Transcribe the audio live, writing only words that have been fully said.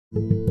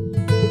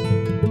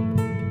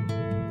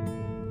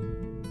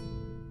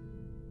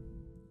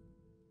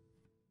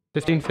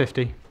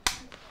1550.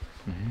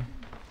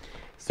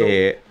 So,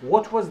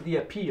 what was the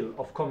appeal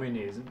of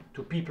communism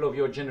to people of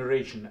your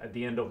generation at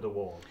the end of the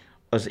war?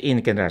 Az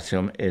én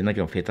generációm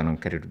nagyon fiatalon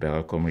került be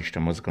a kommunista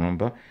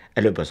mozgalomba,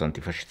 előbb az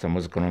antifasiszta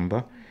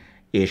mozgalomba,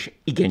 és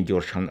igen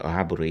gyorsan a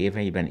háború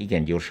éveiben,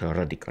 igen gyorsan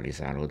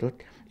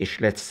radikalizálódott, és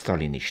lett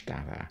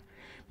sztalinistává.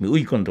 Mi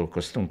úgy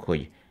gondolkoztunk,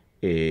 hogy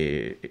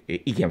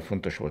igen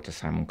fontos volt a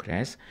számunkra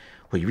ez,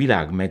 hogy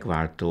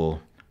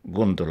világmegváltó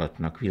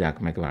gondolatnak,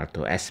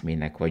 világmegváltó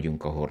eszmének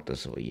vagyunk a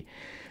hordozói.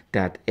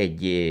 Tehát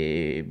egy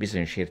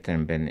bizonyos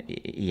értelemben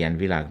ilyen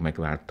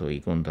világmegváltói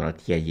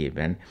gondolat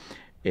jegyében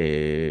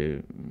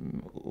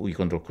úgy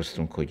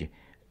gondolkoztunk, hogy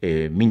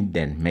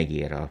mindent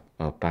megér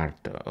a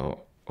párt,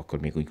 akkor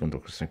még úgy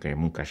gondolkoztunk, hogy a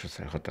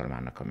munkásosztály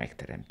hatalmának a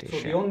megteremtése.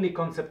 So the only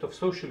concept of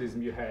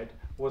socialism you had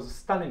was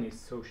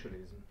Stalinist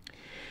socialism.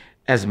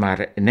 Ez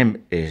már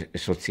nem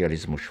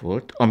szocializmus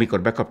volt.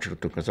 Amikor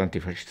bekapcsolódtunk az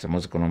antifasiszta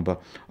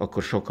mozgalomba,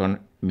 akkor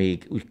sokan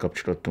még úgy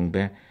kapcsolódtunk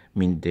be,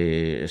 mint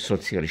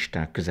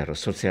szocialisták közel a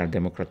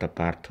szociáldemokrata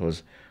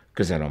párthoz,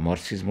 közel a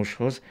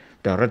marxizmushoz,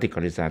 de a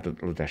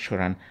radikalizálódás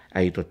során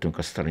eljutottunk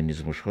a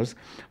sztalinizmushoz.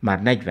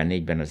 Már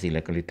 44-ben az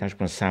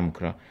illegalitásban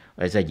számukra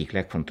az egyik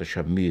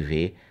legfontosabb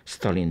művé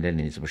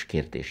sztalin-leninizmus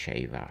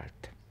kérdései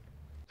vált.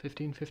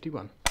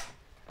 1551.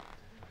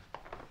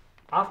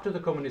 After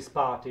the Communist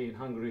Party in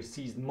Hungary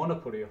seized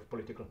monopoly of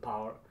political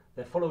power,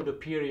 there followed a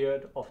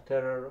period of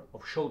terror,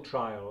 of show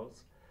trials,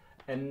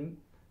 and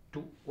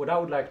what I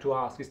would like to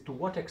ask is, to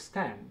what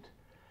extent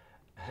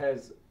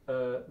has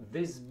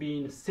this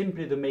been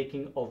simply the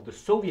making of the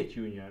Soviet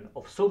Union,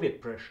 of Soviet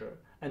pressure,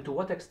 and to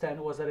what extent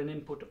was there an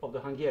input of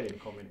the Hungarian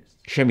communists?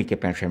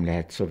 Semmiképpen sem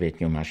lehet szovjet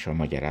nyomással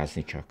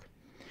magyarázni csak.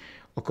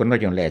 Akkor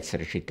nagyon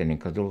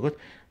leegyszerűsítenénk a dolgot.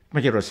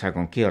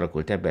 Magyarországon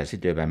kialakult ebben az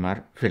időben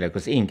már, főleg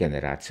az én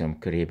generációm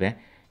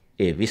körébe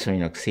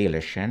viszonylag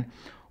szélesen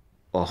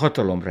a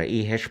hatalomra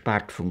éhes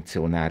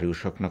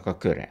pártfunkcionáriusoknak a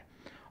köre,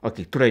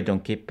 akik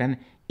tulajdonképpen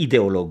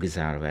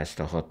ideologizálva ezt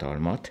a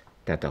hatalmat,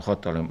 tehát a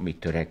hatalmi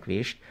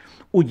törekvést,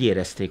 úgy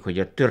érezték, hogy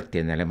a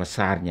történelem a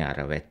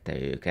szárnyára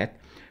vette őket,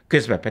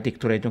 közben pedig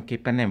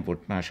tulajdonképpen nem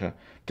volt más a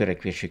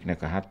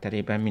törekvésüknek a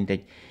hátterében, mint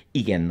egy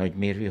igen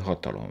nagymérvű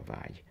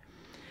hatalomvágy.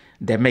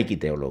 De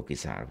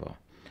megideologizálva.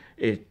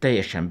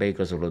 Teljesen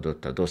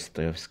beigazolódott a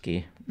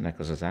Dosztojevszkinek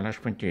az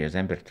álláspontja, hogy az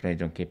ember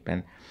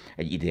tulajdonképpen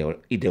egy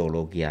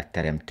ideológiát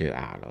teremtő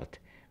állat.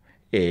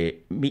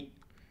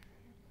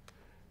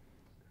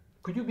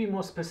 Could you be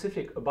more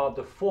specific about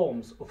the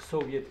forms of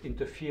Soviet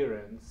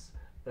interference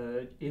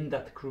in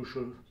that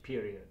crucial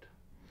period?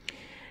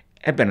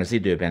 Ebben az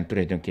időben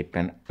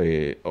tulajdonképpen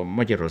a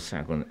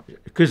Magyarországon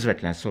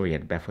közvetlen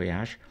szovjet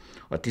befolyás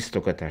a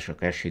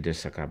tisztogatások első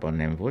időszakában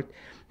nem volt,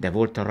 de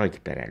volt a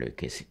Rajkper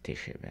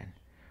előkészítésében.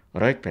 A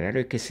Rajkper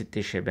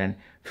előkészítésében,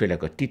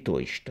 főleg a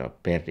titoista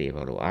perré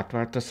való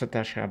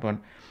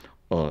átváltoztatásában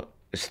a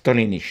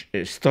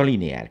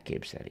sztalini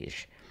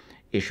elképzelés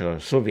és a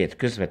szovjet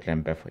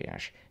közvetlen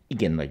befolyás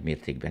igen nagy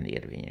mértékben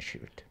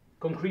érvényesült.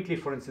 Concretely,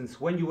 for instance,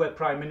 when you were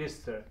prime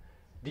minister,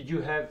 did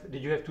you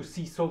have to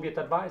see Soviet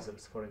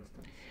advisors, for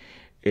instance?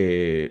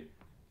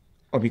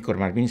 Amikor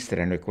már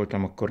miniszterelnök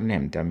voltam, akkor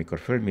nem, de amikor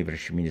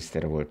földművelési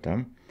miniszter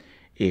voltam,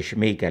 és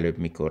még előbb,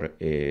 mikor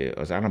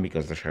az állami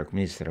gazdaságok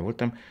minisztere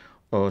voltam,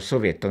 a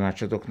szovjet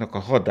tanácsadóknak a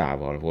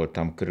hadával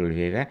voltam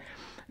körülvéve,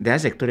 de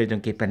ezek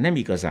tulajdonképpen nem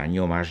igazán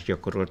nyomást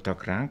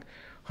gyakoroltak ránk,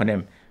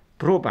 hanem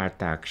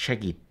próbálták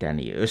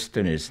segíteni,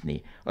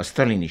 ösztönözni a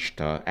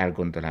sztalinista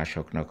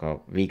elgondolásoknak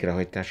a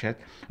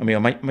végrehajtását, ami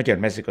a magyar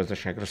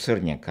mezőgazdaságra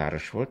szörnyen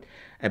káros volt.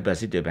 Ebben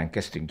az időben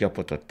kezdtünk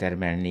gyapotot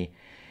termelni,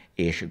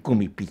 és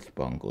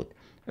gumipittybangot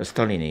a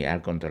sztalini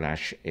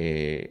elgondolás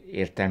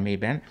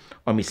értelmében,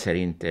 ami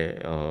szerint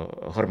a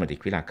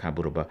harmadik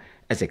világháborúban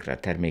ezekre a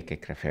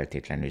termékekre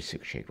feltétlenül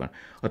szükség van.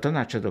 A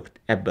tanácsadók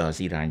ebbe az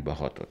irányba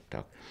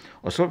hatottak.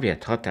 A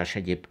szovjet hatás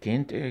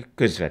egyébként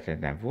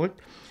közvetlen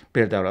volt,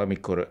 például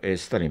amikor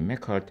Sztalin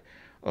meghalt,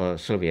 a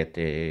szovjet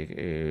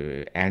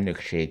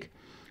elnökség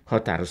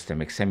határozta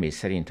meg személy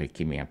szerint, hogy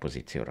ki milyen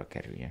pozícióra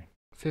kerüljön.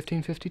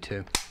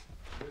 1552.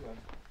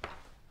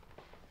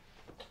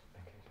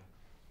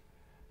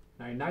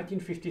 Now, in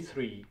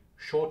 1953,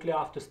 shortly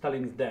after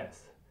Stalin's death,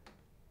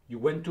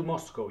 you went to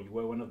Moscow. You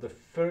were one of the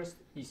first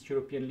East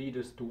European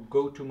leaders to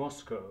go to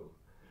Moscow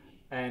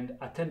and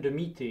attend a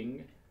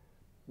meeting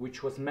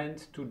which was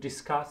meant to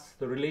discuss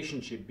the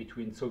relationship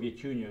between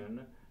Soviet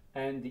Union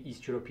and the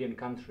East European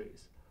countries.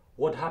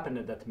 What happened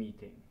at that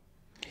meeting?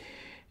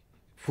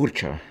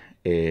 Furcsa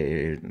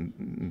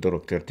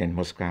dolog történt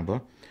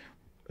Moszkvában.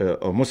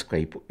 A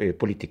Moszkvai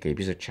Politikai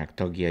Bizottság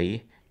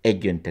tagjai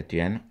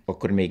egyöntetűen,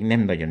 akkor még nem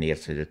nagyon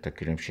érződött a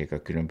különbség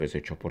a különböző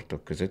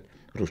csoportok között,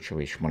 Hruscsov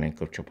és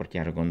Malenkov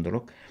csoportjára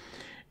gondolok,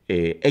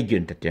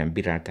 egyöntetűen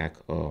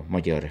bírálták a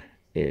magyar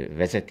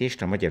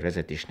vezetést, a magyar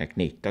vezetésnek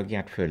 4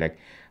 tagját, főleg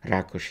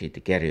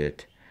Rákosit,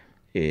 Gerőt,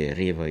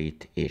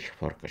 Révait és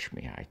Farkas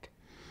Mihályt.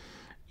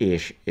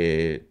 És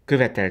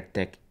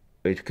követeltek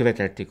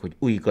követelték, hogy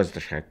új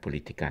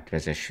gazdaságpolitikát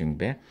vezessünk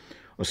be.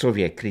 A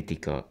szovjet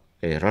kritika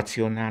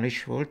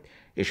racionális volt,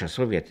 és a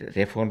szovjet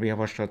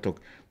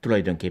reformjavaslatok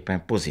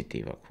tulajdonképpen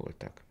pozitívak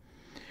voltak.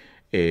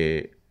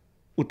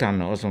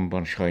 Utána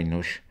azonban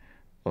sajnos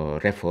a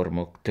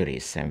reformok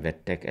törést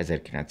szenvedtek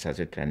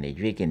 1954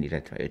 végén,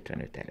 illetve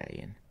 55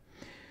 elején.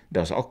 De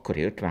az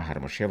akkori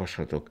 53-as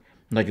javaslatok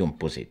nagyon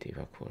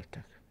pozitívak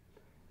voltak.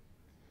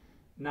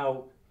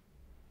 Now,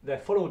 there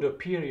followed a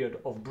period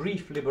of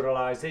brief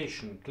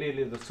liberalization.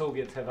 Clearly the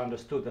Soviets have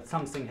understood that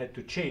something had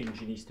to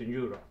change in Eastern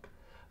Europe.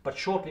 But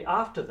shortly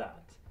after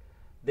that,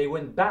 they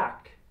went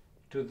back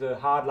to the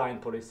hardline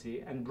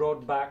policy and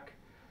brought back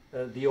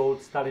the old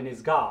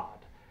Stalinist guard.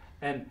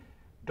 And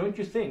don't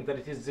you think that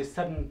it is these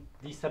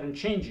sudden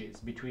changes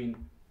between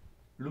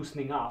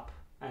loosening up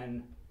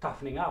and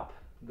toughening up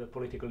the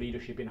political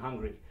leadership in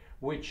Hungary,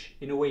 which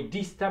in a way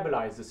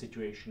destabilized the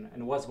situation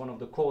and was one of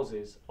the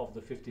causes of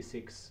the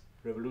 56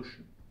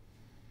 revolution?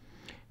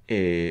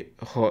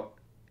 Ha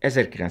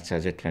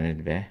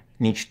 1955-ben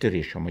nincs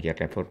törés a magyar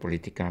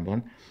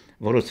reformpolitikában,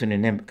 valószínűleg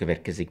nem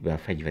következik be a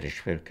fegyveres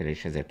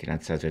felkelés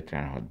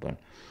 1956-ban.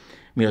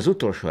 Mi az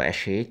utolsó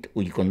esélyt,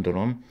 úgy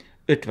gondolom,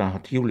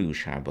 56.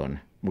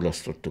 júliusában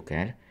mulasztottuk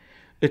el.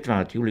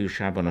 56.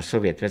 júliusában a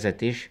szovjet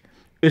vezetés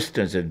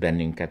ösztönzött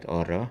bennünket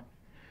arra,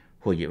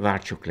 hogy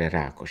váltsuk le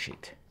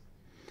Rákosit.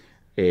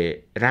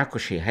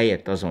 Rákosi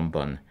helyett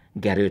azonban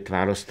Gerőt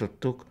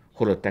választottuk,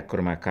 holott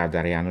ekkor már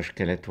Kádár János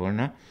kellett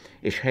volna,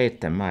 és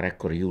helyettem már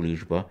ekkor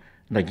júliusban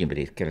Nagy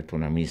Imrét kellett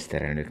volna a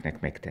miniszterelnöknek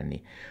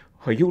megtenni.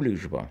 Ha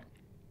júliusban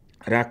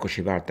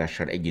Rákosi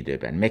váltással egy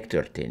időben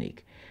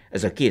megtörténik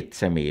ez a két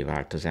személyi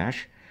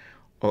változás,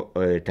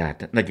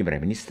 tehát Nagy Imre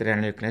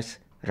miniszterelnök lesz,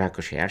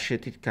 Rákosi első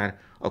titkár,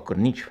 akkor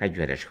nincs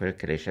fegyveres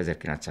felkelés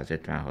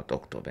 1956.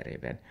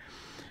 októberében.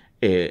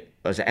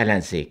 Az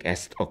ellenzék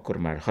ezt akkor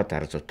már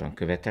határozottan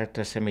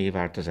követelte a személyi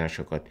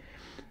változásokat,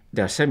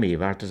 de a személyi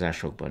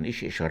változásokban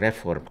is, és a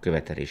reform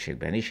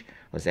követelésekben is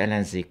az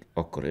ellenzék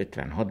akkor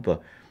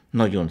 56-ban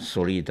nagyon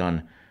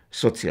szolidan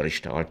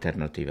szocialista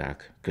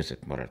alternatívák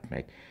között maradt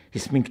meg.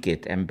 Hisz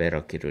mindkét ember,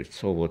 akiről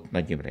szó volt,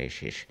 Nagy Imre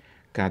és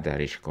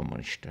Kádár is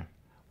kommunista.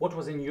 What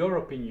was in your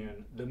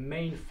opinion the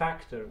main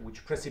factor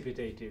which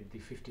precipitated the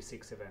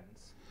 56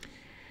 events?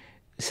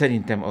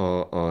 Szerintem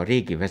a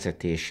régi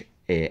vezetés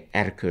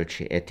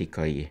erkölcsi,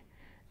 etikai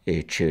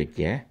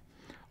csődje,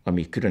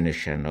 ami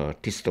különösen a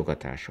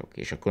tisztogatások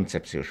és a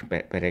koncepciós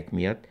perek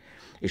miatt,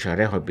 és a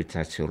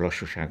rehabilitáció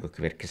lassúsága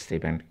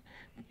következtében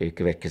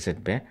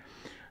következett be,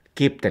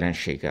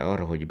 képtelensége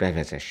arra, hogy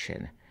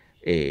bevezessen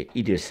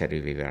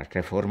időszerűvé vált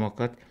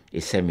reformokat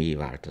és személyi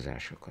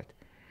változásokat.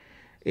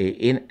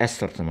 Én ezt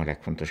tartom a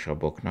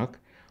legfontosabboknak,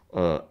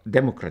 a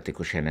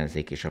demokratikus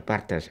ellenzék és a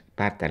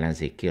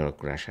pártellenzék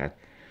kialakulását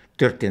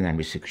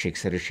történelmi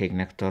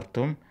szükségszerűségnek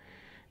tartom,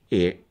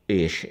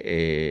 és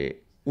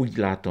úgy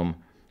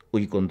látom,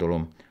 úgy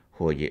gondolom,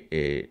 hogy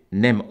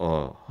nem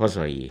a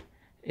hazai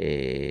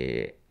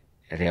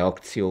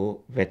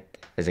reakció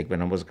vett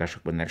ezekben a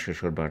mozgásokban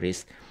elsősorban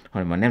részt,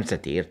 hanem a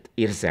nemzeti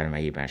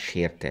érzelmeiben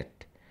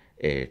sértett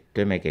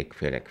tömegek,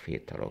 főleg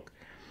fiatalok.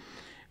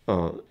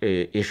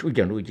 És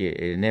ugyanúgy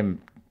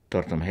nem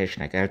tartom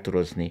helyesnek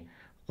eltorozni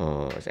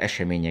az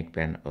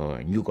eseményekben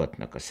a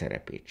nyugatnak a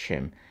szerepét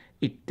sem.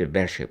 Itt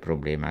belső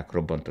problémák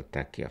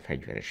robbantották ki a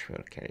fegyveres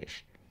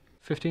fölkelést.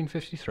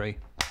 1553.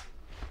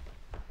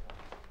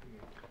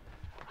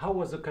 How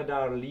was the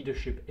Kadar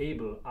leadership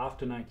able,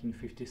 after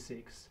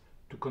 1956,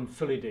 to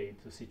consolidate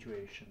the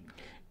situation?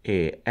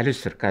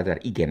 Először Kádár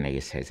igen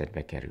nehéz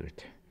helyzetbe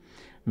került,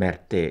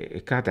 mert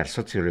Kádár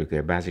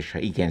szociológiai bázisa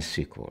igen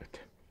szűk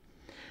volt.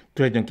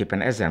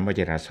 Tulajdonképpen ezzel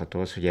magyarázható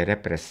az, hogy a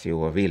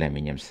represszió a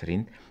véleményem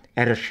szerint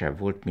erősebb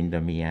volt, mint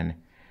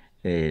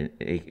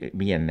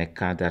milyennek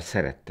Kádár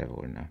szerette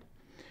volna.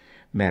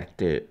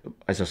 Mert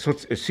ez a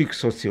szűk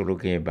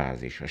szociológiai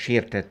bázis, a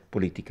sértett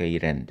politikai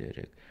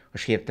rendőrök, a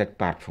sértett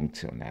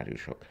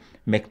pártfunkcionáriusok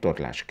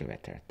megtorlást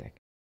követeltek.